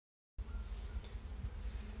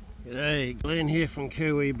G'day, Glenn here from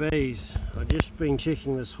Kiwi Bees. I've just been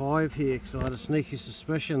checking this hive here because I had a sneaky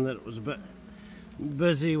suspicion that it was a bit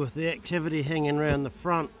busy with the activity hanging around the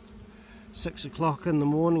front. 6 o'clock in the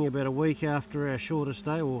morning, about a week after our shortest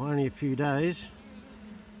day, or only a few days.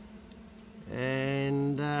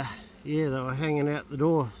 And yeah, they were hanging out the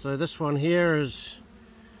door. So this one here is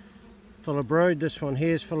full of brood, this one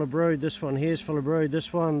here is full of brood, this one here is full of brood,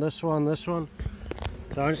 this one.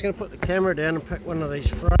 So I'm just going to put the camera down and pick one of these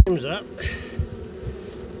frames up,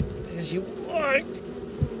 as you like.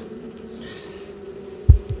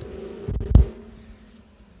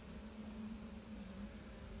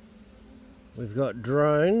 We've got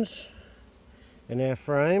drones in our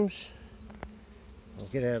frames. I'll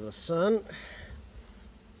get out of the sun.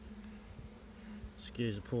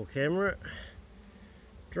 Excuse the poor camera.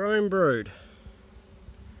 Drone brood.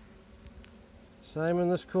 Same in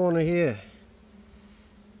this corner here.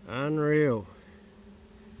 Unreal.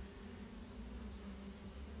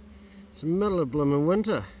 It's the middle of blooming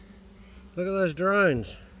winter. Look at those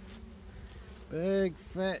drones. Big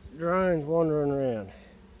fat drones wandering around.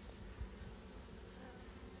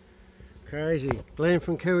 Crazy. Glenn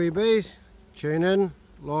from Kiwi Bees. Tune in,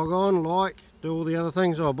 log on, like, do all the other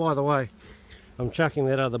things. Oh, by the way, I'm chucking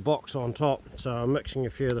that other box on top, so I'm mixing a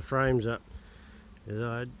few of the frames up, because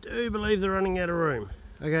I do believe they're running out of room.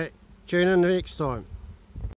 Okay, tune in next time.